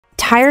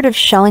Tired of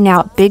shelling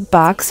out big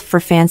bucks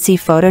for fancy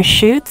photo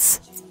shoots?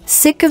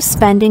 Sick of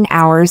spending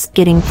hours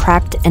getting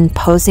prepped and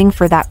posing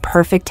for that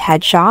perfect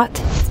headshot?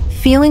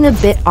 Feeling a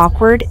bit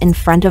awkward in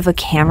front of a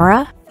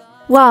camera?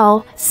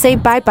 Well, say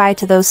bye-bye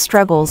to those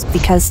struggles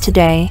because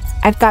today,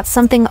 I've got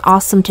something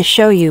awesome to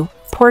show you,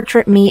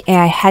 PortraitMe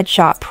AI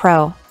Headshot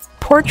Pro.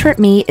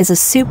 PortraitMe is a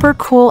super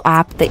cool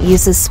app that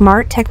uses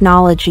smart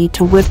technology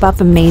to whip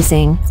up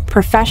amazing,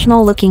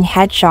 professional-looking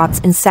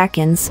headshots in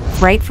seconds,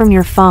 right from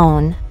your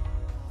phone.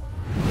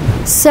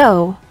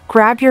 So,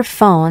 grab your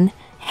phone,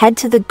 head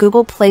to the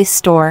Google Play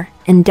Store,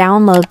 and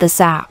download this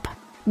app.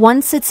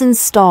 Once it's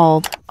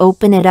installed,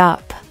 open it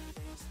up.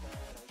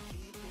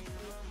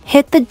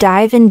 Hit the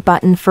Dive In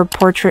button for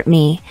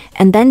PortraitMe,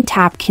 and then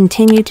tap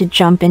Continue to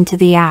jump into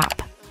the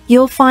app.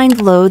 You'll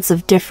find loads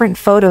of different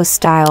photo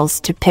styles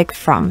to pick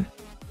from.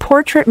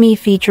 PortraitMe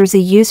features a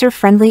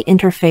user-friendly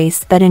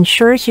interface that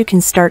ensures you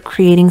can start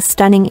creating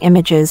stunning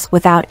images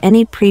without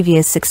any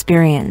previous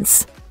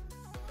experience.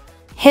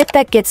 Hit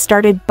that Get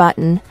Started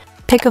button,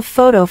 pick a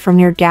photo from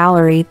your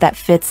gallery that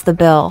fits the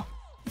bill.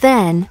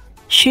 Then,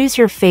 choose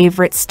your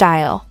favorite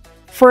style.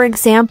 For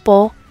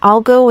example, I'll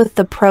go with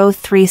the Pro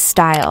 3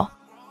 style.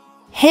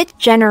 Hit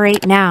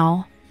Generate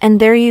Now, and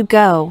there you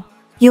go.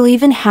 You'll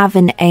even have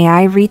an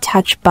AI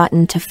retouch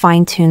button to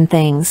fine-tune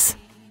things.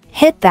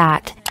 Hit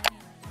that,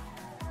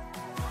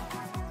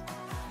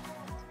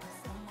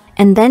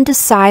 and then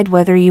decide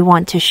whether you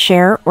want to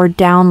share or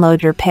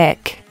download your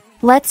pic.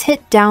 Let's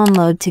hit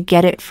download to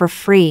get it for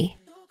free.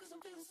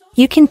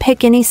 You can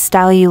pick any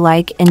style you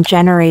like and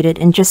generate it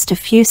in just a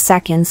few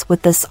seconds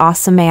with this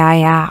awesome AI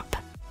app.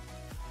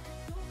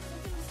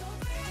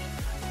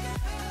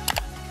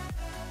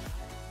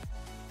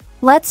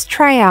 Let's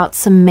try out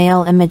some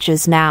male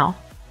images now.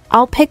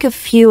 I'll pick a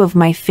few of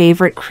my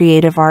favorite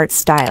creative art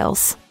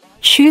styles.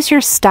 Choose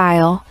your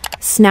style,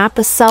 snap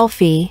a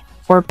selfie,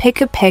 or pick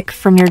a pic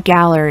from your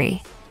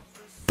gallery.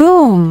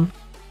 Boom!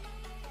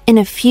 In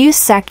a few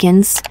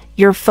seconds,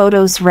 your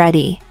photo's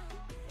ready.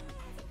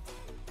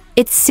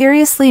 It's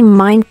seriously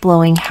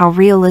mind-blowing how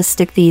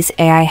realistic these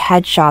AI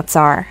headshots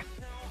are.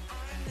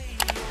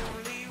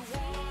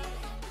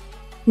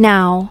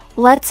 Now,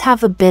 let's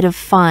have a bit of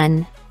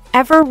fun.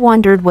 Ever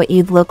wondered what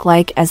you'd look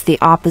like as the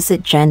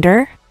opposite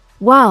gender?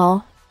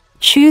 Well,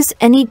 choose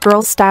any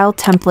girl-style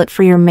template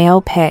for your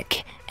male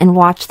pic and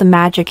watch the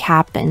magic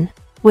happen.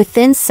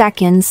 Within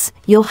seconds,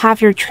 you'll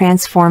have your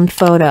transformed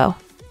photo.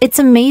 It's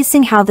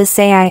amazing how this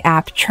AI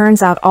app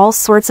churns out all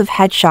sorts of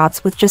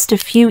headshots with just a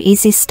few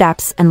easy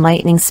steps and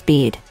lightning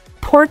speed.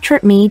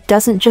 PortraitMe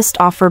doesn't just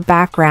offer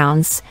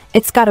backgrounds,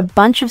 it's got a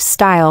bunch of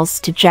styles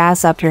to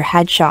jazz up your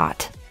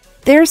headshot.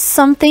 There's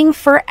something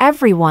for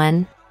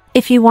everyone.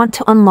 If you want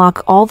to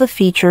unlock all the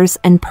features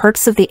and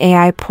perks of the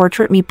AI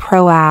PortraitMe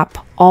Pro app,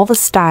 all the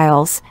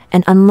styles,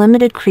 and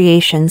unlimited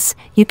creations,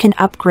 you can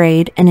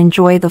upgrade and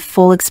enjoy the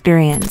full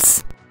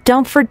experience.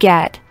 Don't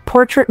forget,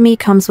 PortraitMe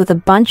comes with a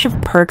bunch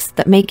of perks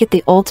that make it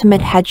the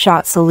ultimate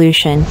headshot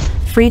solution,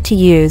 free to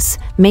use,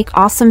 make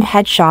awesome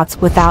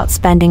headshots without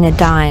spending a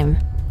dime.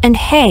 And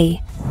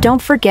hey,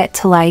 don't forget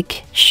to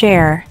like,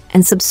 share,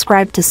 and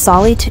subscribe to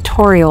Solly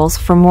Tutorials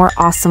for more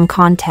awesome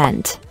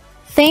content.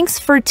 Thanks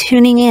for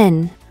tuning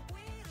in.